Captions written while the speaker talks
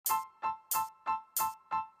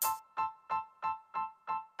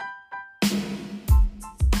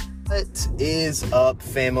What is up,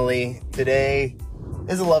 family? Today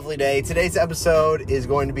is a lovely day. Today's episode is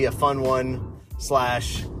going to be a fun one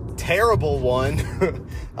 / terrible one.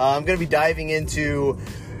 I'm going to be diving into,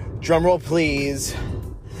 drumroll please,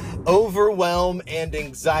 overwhelm and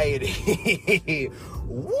anxiety.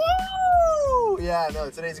 Woo! Yeah, no,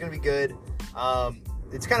 today's going to be good.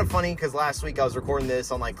 It's kind of funny because last week I was recording this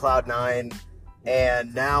on like Cloud9,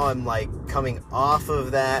 and now I'm like coming off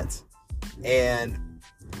of that and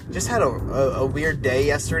just had a weird day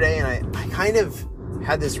yesterday, and I kind of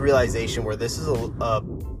had this realization where this is a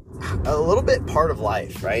little bit part of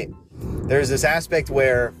life, right? There's this aspect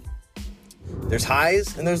where there's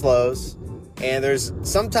highs and there's lows, and there's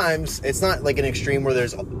sometimes it's not like an extreme where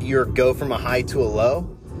you go from a high to a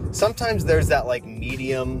low. Sometimes there's that like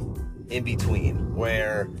medium in between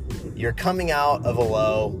where you're coming out of a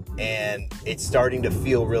low and it's starting to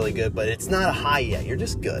feel really good, but it's not a high yet. You're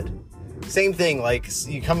just good. Same thing, like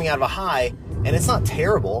you're coming out of a high and it's not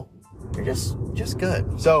terrible. You're just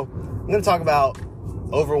good. So I'm going to talk about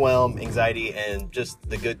overwhelm, anxiety, and just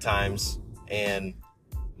the good times and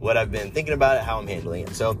what I've been thinking about it, how I'm handling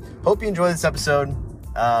it. So hope you enjoy this episode.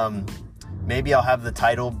 Maybe I'll have the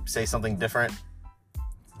title say something different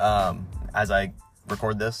as I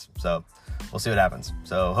record this. So we'll see what happens.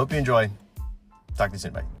 So hope you enjoy. Talk to you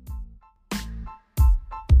soon. Bye.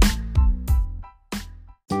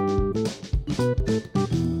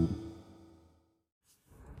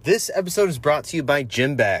 This episode is brought to you by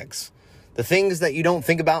gym bags. The things that you don't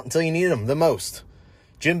think about until you need them the most.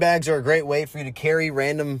 Gym bags are a great way for you to carry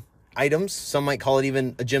random items. Some might call it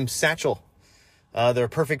even a gym satchel. They're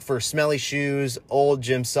perfect for smelly shoes, old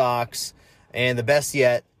gym socks, and the best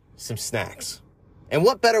yet, some snacks. And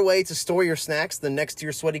what better way to store your snacks than next to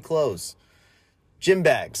your sweaty clothes? Gym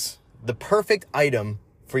bags, the perfect item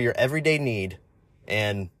for your everyday need,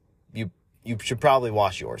 and you should probably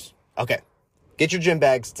wash yours. Okay, get your gym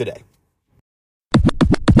bags today.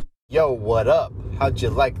 Yo, what up? How'd you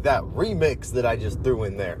like that remix that I just threw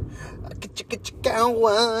in there?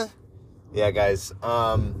 Yeah, guys.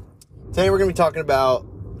 Today we're gonna be talking about,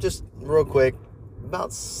 just real quick,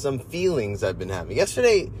 about some feelings I've been having.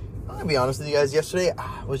 Yesterday, I'm gonna be honest with you guys. Yesterday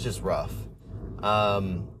was just rough.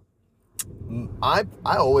 I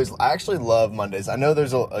actually love Mondays. I know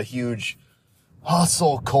there's a huge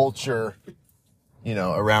hustle culture,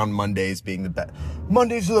 around Mondays being the best.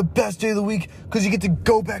 Mondays are the best day of the week because you get to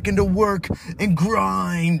go back into work and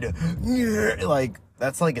grind. Like,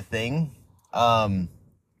 that's like a thing. And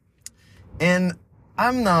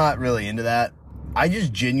I'm not really into that. I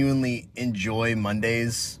just genuinely enjoy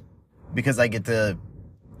Mondays because I get to,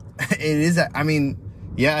 I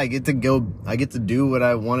get to do what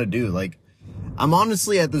I want to do. Like, I'm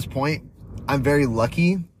honestly at this point, I'm very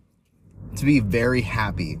lucky to be very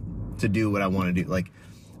happy to do what I want to do. Like,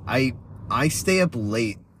 I stay up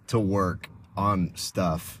late to work on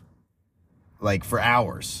stuff, like, for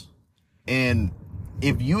hours. And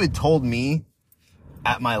if you had told me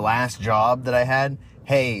at my last job that I had,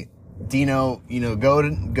 hey, Dino, go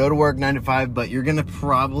to work 9 to 5, but you're going to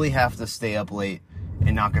probably have to stay up late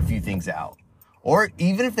and knock a few things out. Or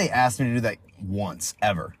even if they asked me to do that once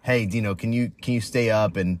ever, hey, Dino, can you stay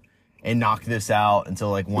up and knock this out until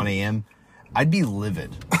like 1 a.m.? I'd be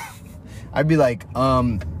livid. I'd be like,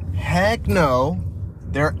 heck no,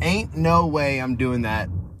 there ain't no way I'm doing that.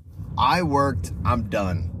 I worked, I'm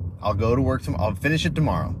done. I'll go to work tomorrow. I'll finish it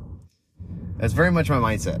tomorrow. That's very much my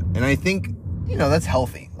mindset. And I think, that's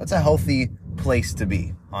healthy. That's a healthy place to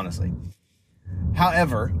be, honestly.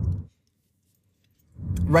 However,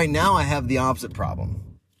 right now I have the opposite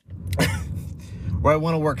problem where I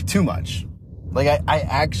want to work too much. Like, I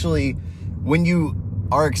actually, when you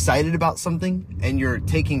are excited about something and you're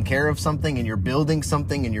taking care of something and you're building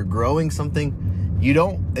something and you're growing something,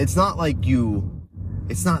 it's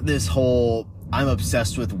not this whole I'm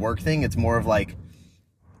obsessed with work thing. It's more of like,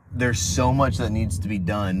 there's so much that needs to be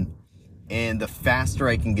done, and the faster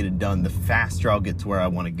I can get it done, the faster I'll get to where I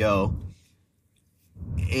want to go.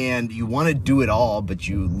 And you want to do it all, but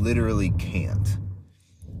you literally can't.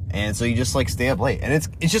 And so you just like stay up late. And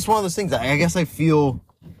it's just one of those things. I guess I feel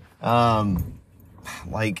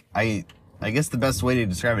like I guess the best way to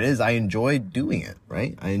describe it is I enjoy doing it,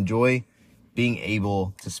 right? I enjoy being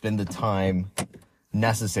able to spend the time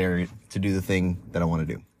necessary to do the thing that I want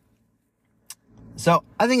to do. So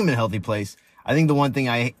I think I'm in a healthy place. I think the one thing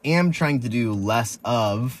I am trying to do less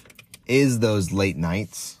of is those late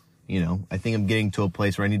nights. I think I'm getting to a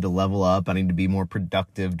place where I need to level up. I need to be more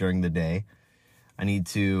productive during the day. I need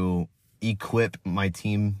to equip my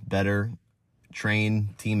team better,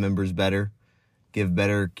 train team members better, give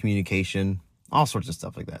better communication, all sorts of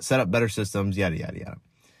stuff like that. Set up better systems, yada, yada, yada.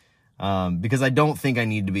 Because I don't think I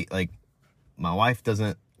need to be, like, my wife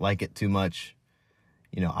doesn't like it too much.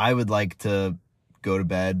 You know, I would like to go to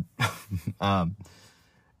bed.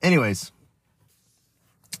 Anyways,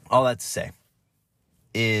 all that to say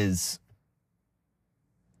is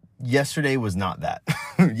yesterday was not that.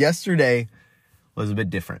 Yesterday was a bit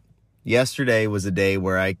different. Yesterday was a day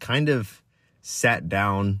where I kind of sat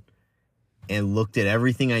down and looked at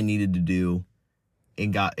everything I needed to do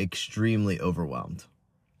and got extremely overwhelmed.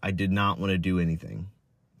 I did not want to do anything.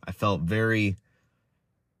 I felt very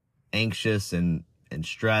anxious and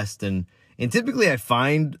stressed, and typically I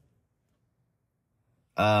find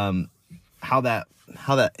how that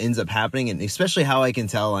ends up happening, and especially how I can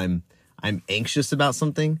tell I'm anxious about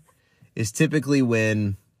something is typically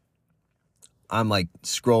when I'm like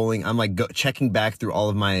scrolling, I'm like checking back through all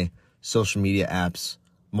of my social media apps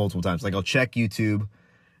multiple times. Like I'll check YouTube,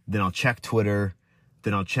 then I'll check Twitter,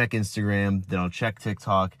 then I'll check Instagram, then I'll check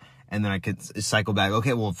TikTok, and then I could cycle back.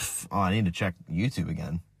 Okay, well, I need to check YouTube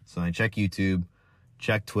again. So I check YouTube,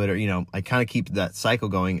 check Twitter, you know, I kind of keep that cycle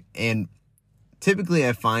going. And typically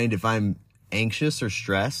I find if I'm anxious or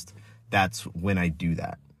stressed, that's when I do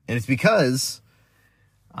that. And it's because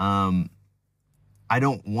I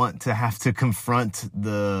don't want to have to confront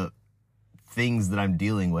the things that I'm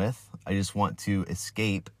dealing with. I just want to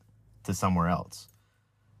escape to somewhere else.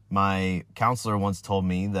 My counselor once told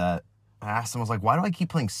me that, I asked him, I was like, why do I keep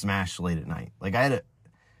playing Smash late at night? Like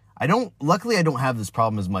luckily I don't have this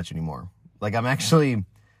problem as much anymore. Like I'm actually,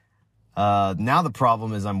 now the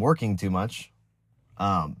problem is I'm working too much.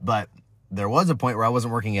 But there was a point where I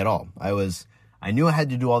wasn't working at all. I knew I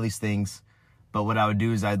had to do all these things, but what I would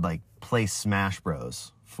do is I'd like play Smash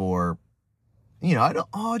Bros for, you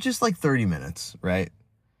know, just like 30 minutes, right?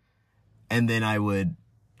 And then I would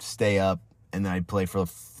stay up and then I'd play for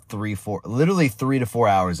literally 3 to 4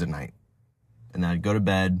 hours at night. And then I'd go to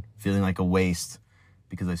bed feeling like a waste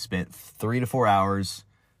because I spent 3 to 4 hours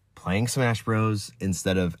playing Smash Bros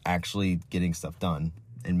instead of actually getting stuff done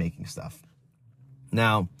and making stuff.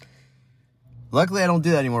 Now, luckily I don't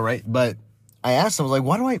do that anymore, right? But I asked him, I was like,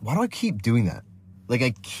 why do I keep doing that? Like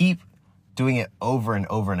I keep doing it over and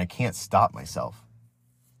over and I can't stop myself.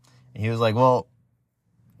 And he was like, well,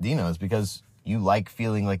 Dino, it's because you like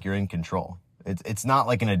feeling like you're in control. It's not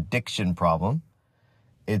like an addiction problem.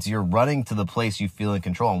 It's you're running to the place you feel in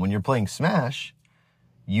control. And when you're playing Smash,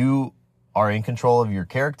 you are in control of your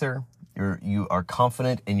character. You are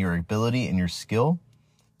confident in your ability and your skill.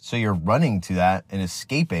 So you're running to that and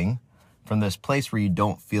escaping from this place where you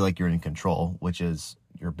don't feel like you're in control, which is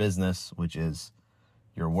your business, which is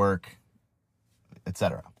your work,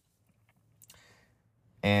 etc.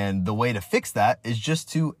 And the way to fix that is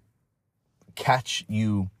just to catch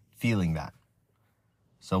you feeling that.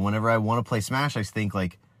 So whenever I want to play Smash, I think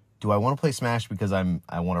like, do I want to play Smash because I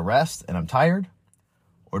want to rest and I'm tired?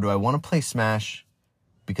 Or do I want to play Smash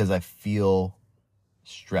because I feel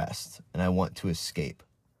stressed and I want to escape?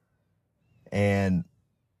 And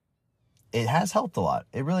it has helped a lot.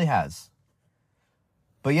 It really has.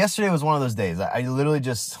 But yesterday was one of those days. I literally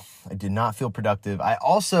I did not feel productive. I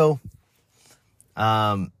also,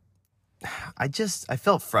 I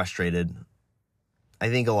felt frustrated. I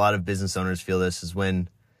think a lot of business owners feel this is when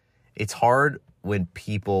it's hard when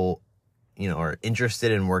people, you know, are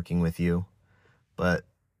interested in working with you, but,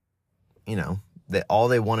 you know, all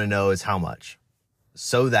they want to know is how much,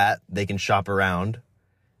 so that they can shop around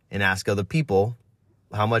and ask other people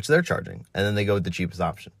how much they're charging. And then they go with the cheapest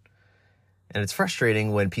option. And it's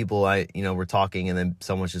frustrating when people, we're talking and then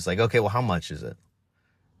someone's just like, okay, well, how much is it?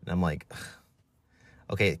 And I'm like,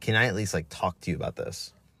 okay, can I at least like talk to you about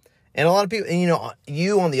this? And a lot of people, and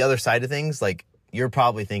you on the other side of things, like you're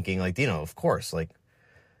probably thinking like, of course, like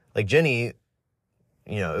Jenny,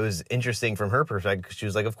 it was interesting from her perspective because she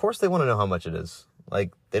was like, of course they want to know how much it is.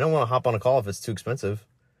 Like they don't want to hop on a call if it's too expensive.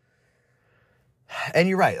 And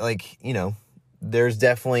you're right. Like, there's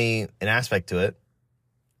definitely an aspect to it,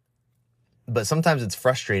 but sometimes it's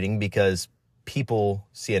frustrating because people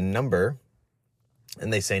see a number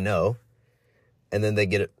and they say no, and then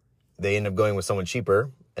they end up going with someone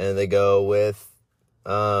cheaper, and they go with,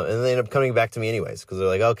 and they end up coming back to me anyways, because they're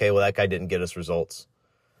like, okay, well, that guy didn't get us results,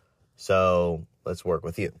 so let's work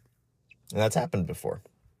with you. And that's happened before.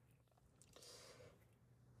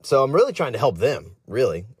 So I'm really trying to help them,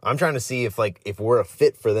 really. I'm trying to see if we're a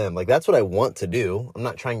fit for them. Like, that's what I want to do. I'm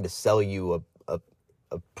not trying to sell you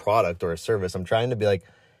a product or a service. I'm trying to be like,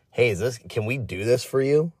 hey, can we do this for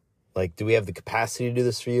you? Like, do we have the capacity to do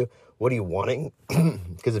this for you? What are you wanting?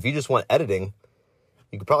 Because if you just want editing,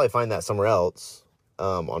 you could probably find that somewhere else,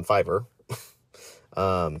 on Fiverr.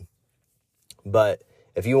 But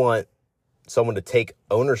if you want someone to take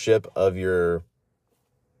ownership of your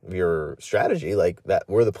strategy, like that,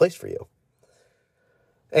 we're the place for you.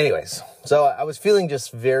 Anyways, so I was feeling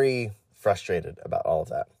just very frustrated about all of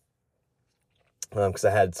that. Because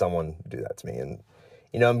I had someone do that to me. And,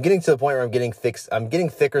 I'm getting to the point where I'm getting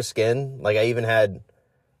thicker skin. Like I even had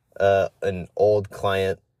an old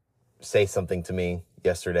client say something to me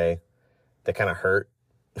yesterday that kind of hurt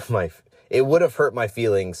it would have hurt my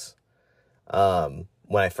feelings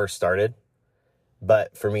when I first started.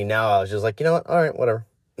 But for me now, I was just like, you know what? All right, whatever.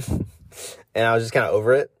 And I was just kind of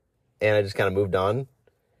over it. And I just kind of moved on.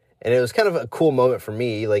 And it was kind of a cool moment for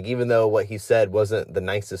me. Like, even though what he said wasn't the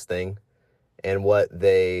nicest thing, and what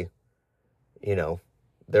they,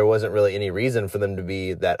 there wasn't really any reason for them to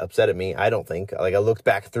be that upset at me, I don't think. Like, I looked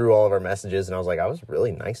back through all of our messages and I was like, I was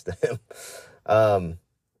really nice to him.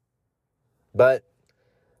 But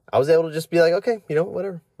I was able to just be like, okay,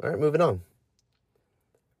 whatever. All right, moving on.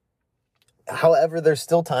 However, there's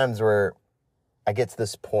still times where I get to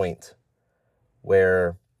this point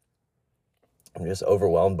where I'm just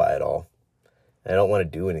overwhelmed by it all. And I don't want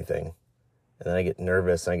to do anything. And then I get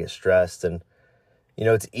nervous and I get stressed. And,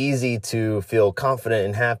 it's easy to feel confident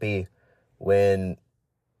and happy when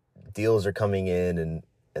deals are coming in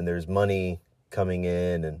and there's money coming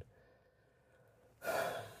in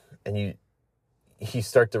and you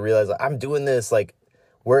start to realize, like, I'm doing this, like,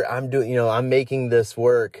 I'm making this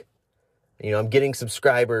work. I'm getting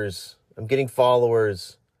subscribers, I'm getting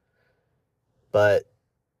followers. But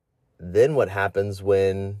then what happens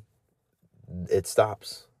when it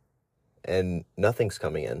stops and nothing's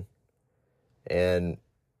coming in and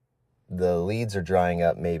the leads are drying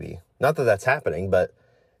up? Maybe not that that's happening, but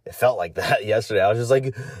it felt like that yesterday. I was just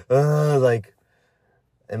like,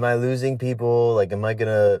 am I losing people? Like, am I going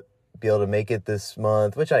to be able to make it this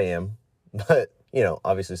month? Which I am. But,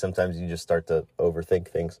 obviously sometimes you just start to overthink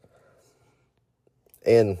things.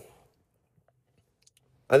 And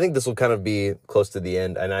I think this will kind of be close to the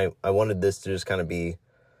end. And I wanted this to just kind of be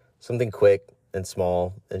something quick and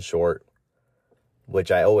small and short, which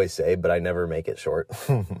I always say, but I never make it short.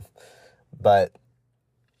 But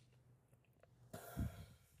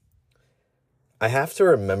I have to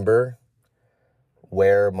remember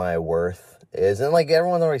where my worth is. And like,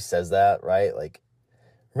 everyone always says that, right? Like,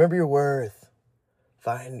 remember your worth.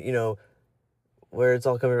 Find, where it's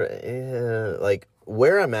all coming from. Like,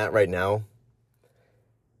 where I'm at right now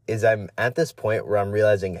is I'm at this point where I'm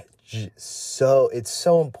realizing it's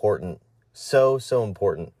so important. So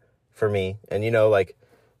important for me. And, like,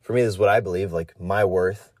 for me, this is what I believe. Like, my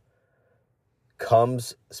worth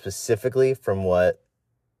comes specifically from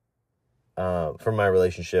from my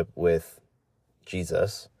relationship with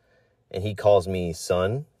Jesus. And he calls me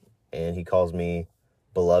son, and he calls me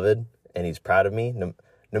beloved, and he's proud of me. No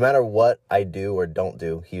matter what I do or don't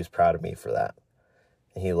do, he's proud of me for that.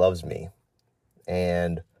 And he loves me.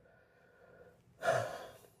 And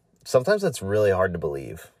sometimes that's really hard to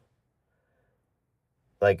believe.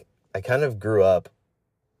 Like, I kind of grew up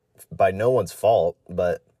by no one's fault,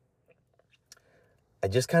 but I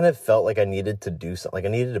just kind of felt like I needed to do something. Like, I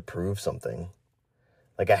needed to prove something.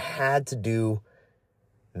 Like, I had to do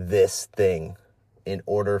this thing in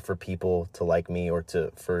order for people to like me, or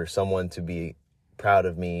for someone to be proud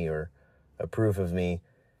of me or approve of me.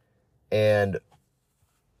 And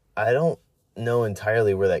I don't know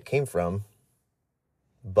entirely where that came from,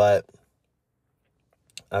 but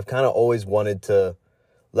I've kind of always wanted to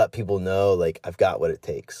let people know, like, I've got what it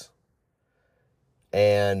takes.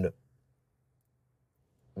 And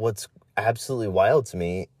what's absolutely wild to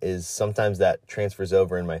me is sometimes that transfers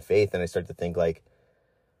over in my faith, and I start to think, like,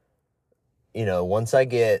 once I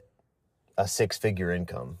get a 6-figure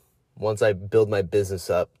income, once I build my business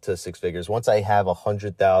up to 6 figures, once I have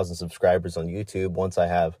 100,000 subscribers on YouTube, once I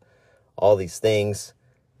have all these things,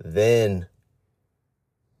 then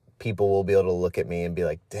people will be able to look at me and be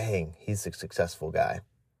like, dang, he's a successful guy.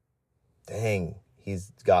 Dang,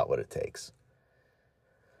 he's got what it takes.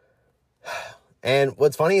 And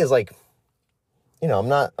what's funny is, like, I'm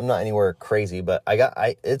not anywhere crazy, but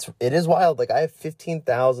it is wild. Like, I have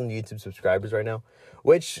 15,000 YouTube subscribers right now,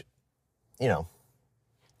 which,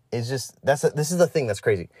 is just, this is the thing that's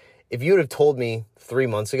crazy. If you would have told me 3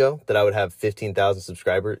 months ago that I would have 15,000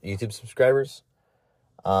 YouTube subscribers,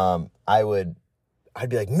 I'd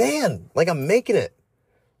be like, man, like, I'm making it.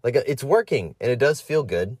 Like, it's working. And it does feel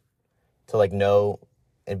good to, like, know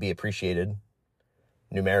and be appreciated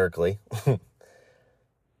numerically.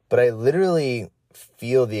 But I literally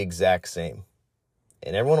feel the exact same.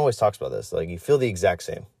 And everyone always talks about this. Like, you feel the exact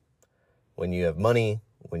same when you have money,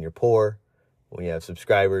 when you're poor, when you have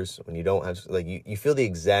subscribers, when you don't have, like, you feel the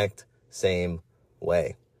exact same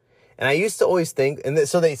way. And I used to always think, and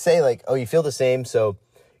so they say like, oh, you feel the same, so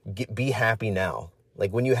be happy now.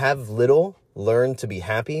 Like when you have little, learn to be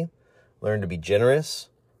happy, learn to be generous,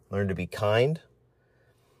 learn to be kind,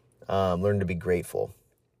 learn to be grateful.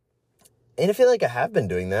 And I feel like I have been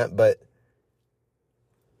doing that, but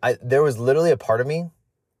there was literally a part of me,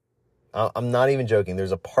 I'm not even joking,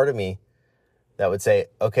 there's a part of me that would say,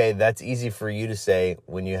 okay, that's easy for you to say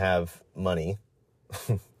when you have money.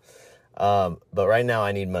 But right now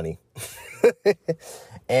I need money.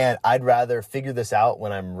 And I'd rather figure this out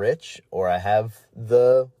when I'm rich or I have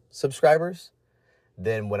the subscribers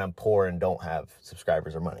than when I'm poor and don't have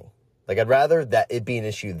subscribers or money. Like I'd rather that it be an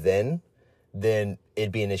issue then than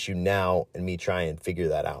it be an issue now and me try and figure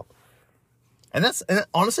that out. And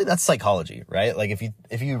honestly, that's psychology, right? Like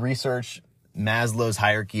if you research Maslow's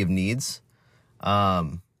hierarchy of needs,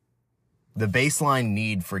 the baseline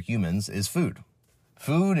need for humans is food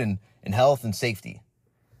and health and safety.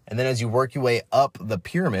 And then as you work your way up the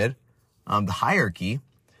pyramid, the hierarchy,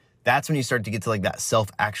 that's when you start to get to like that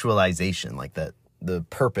self-actualization, like the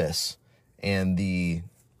purpose and the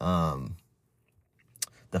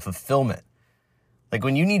fulfillment. Like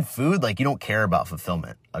when you need food, like you don't care about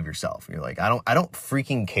fulfillment of yourself. You're like, I don't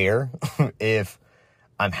freaking care if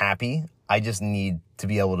I'm happy. I just need to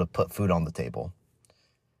be able to put food on the table.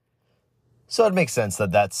 So it makes sense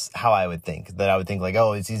that that's how I would think. That I would think like,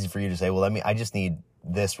 oh, it's easy for you to say, well, I just need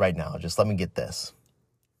this right now. Just let me get this.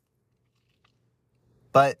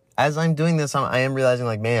 But as I'm doing this, I am realizing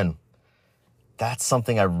like, man, that's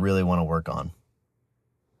something I really want to work on.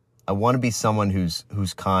 I want to be someone who's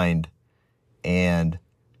kind and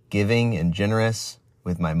giving and generous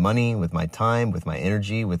with my money, with my time, with my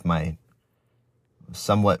energy, with my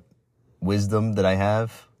somewhat wisdom that I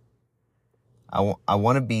have. I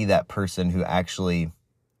want to be that person who actually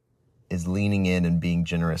is leaning in and being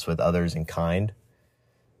generous with others and kind,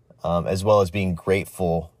 as well as being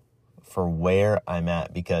grateful for where I'm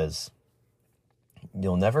at, because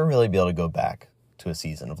you'll never really be able to go back to a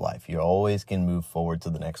season of life. You always can move forward to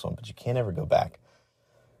the next one, but you can't ever go back.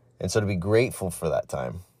 And so to be grateful for that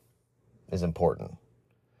time is important.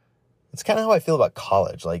 It's kind of how I feel about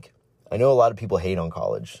college. Like, I know a lot of people hate on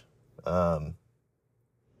college.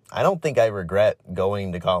 I don't think I regret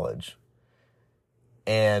going to college.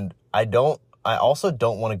 And I also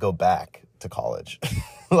don't want to go back to college.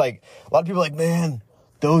 Like, a lot of people are like, man,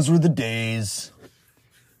 those were the days.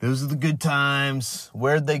 Those are the good times.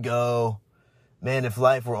 Where'd they go? Man, if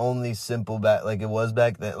life were only simple back like it was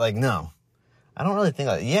back then. Like, no. I don't really think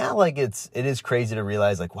like, yeah, like it is crazy to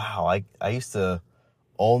realize like, wow, I used to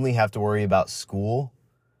only have to worry about school,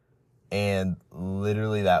 and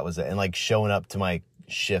literally that was it. And like showing up to my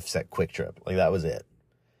shifts at Quick Trip, like that was it,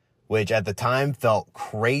 which at the time felt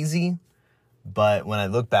crazy, but when I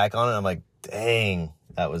look back on it, I'm like, dang,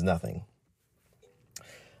 that was nothing.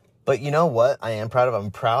 But you know what I am proud of? I'm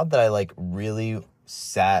proud that I like really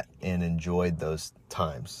sat and enjoyed those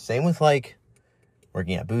times. Same with like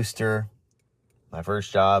working at Booster, my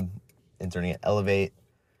first job, interning at Elevate,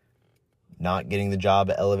 not getting the job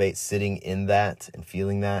at Elevate, sitting in that and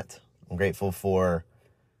feeling that. I'm grateful for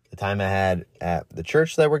the time I had at the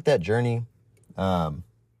church that I worked at, Journey. Even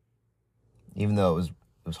though it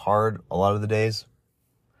was hard a lot of the days.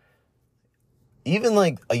 Even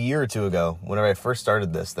like a year or two ago, whenever I first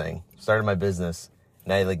started my business,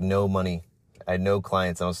 and I had like no money, I had no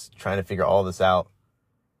clients, I was trying to figure all this out.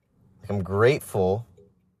 Like, I'm grateful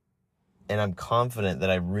and I'm confident that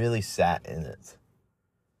I really sat in it.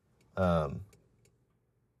 So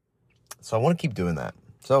I want to keep doing that.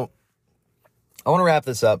 So I want to wrap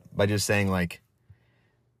this up by just saying, like,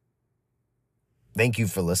 thank you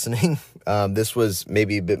for listening. This was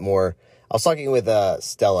maybe a bit more. I was talking with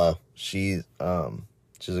Stella. She's a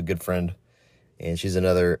good friend, and she's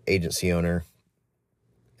another agency owner,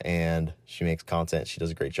 and she makes content. She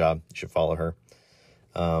does a great job. You should follow her.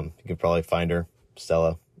 You can probably find her,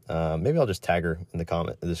 Stella. Maybe I'll just tag her in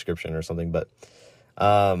the description or something. But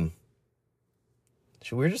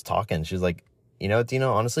we were just talking. She's like, you know,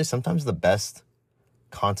 Dino, honestly, sometimes the best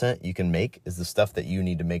content you can make is the stuff that you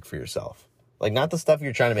need to make for yourself. Like, not the stuff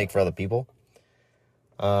you're trying to make for other people.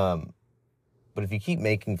 But if you keep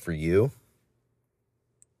making for you,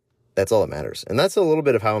 that's all that matters. And that's a little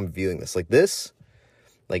bit of how I'm viewing this. Like this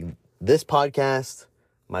podcast,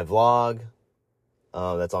 my vlog,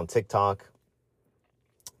 that's on TikTok,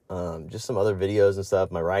 just some other videos and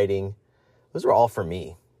stuff, my writing, those are all for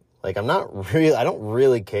me. Like, I don't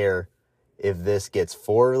really care if this gets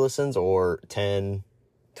 4 listens or 10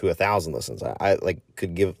 to 1,000 listens. I like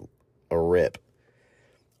could give a rip.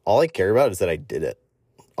 All I care about is that I did it.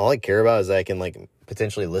 All I care about is that I can like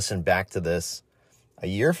potentially listen back to this a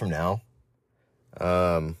year from now,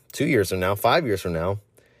 2 years from now, 5 years from now,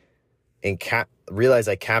 and realize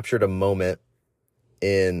I captured a moment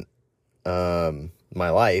in my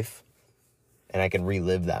life, and I can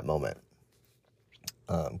relive that moment.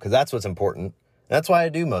 Because that's what's important. That's why I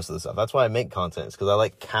do most of the stuff. That's why I make content. It's because I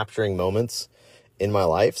like capturing moments in my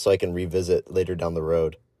life so I can revisit later down the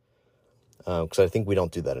road. Because I think we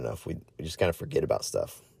don't do that enough. We just kind of forget about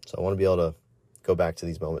stuff. So I want to be able to go back to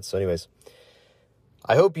these moments. So anyways,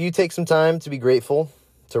 I hope you take some time to be grateful,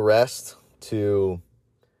 to rest, to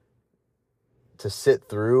sit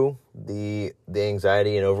through the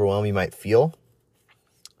anxiety and overwhelm you might feel.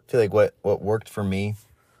 I feel like what worked for me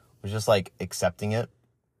was just like accepting it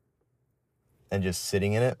and just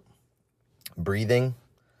sitting in it, breathing,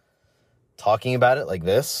 talking about it like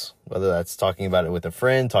this, whether that's talking about it with a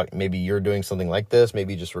friend, maybe you're doing something like this,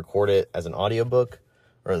 maybe just record it as an audiobook,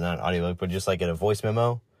 or not an audiobook, but just like in a voice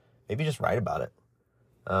memo, maybe just write about it.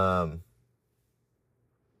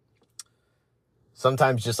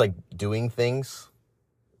 Sometimes just like doing things,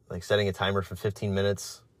 like setting a timer for 15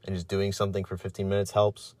 minutes and just doing something for 15 minutes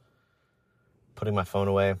helps. Putting my phone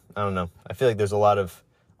away. I don't know. I feel like there's a lot of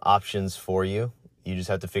options for you. You just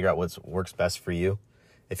have to figure out what works best for you.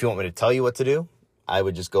 If you want me to tell you what to do, I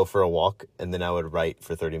would just go for a walk and then I would write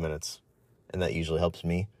for 30 minutes. And that usually helps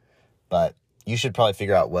me. But you should probably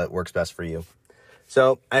figure out what works best for you.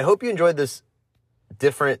 So I hope you enjoyed this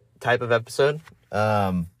different type of episode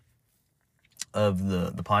of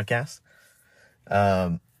the podcast.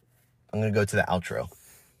 I'm going to go to the outro.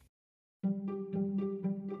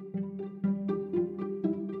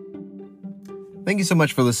 Thank you so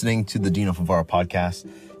much for listening to the Dino Favara podcast.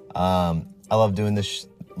 I love doing this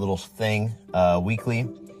little thing weekly.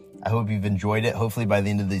 I hope you've enjoyed it. Hopefully by the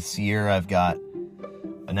end of this year, I've got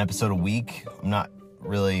an episode a week. I'm not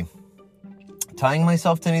really tying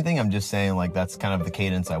myself to anything. I'm just saying like that's kind of the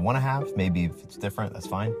cadence I want to have. Maybe if it's different, that's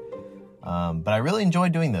fine. But I really enjoy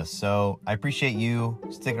doing this. So I appreciate you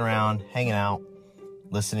sticking around, hanging out,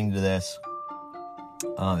 listening to this.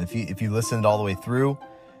 If you listened all the way through,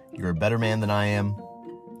 you're a better man than I am.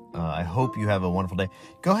 I hope you have a wonderful day.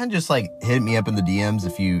 Go ahead and just like hit me up in the DMs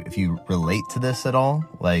if you relate to this at all.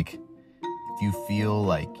 Like if you feel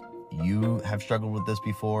like you have struggled with this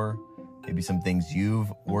before, maybe some things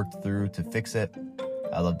you've worked through to fix it.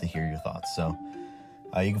 I'd love to hear your thoughts. So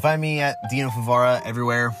you can find me at Dino Favara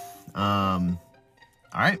everywhere. All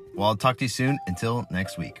right. Well, I'll talk to you soon. Until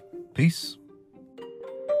next week. Peace.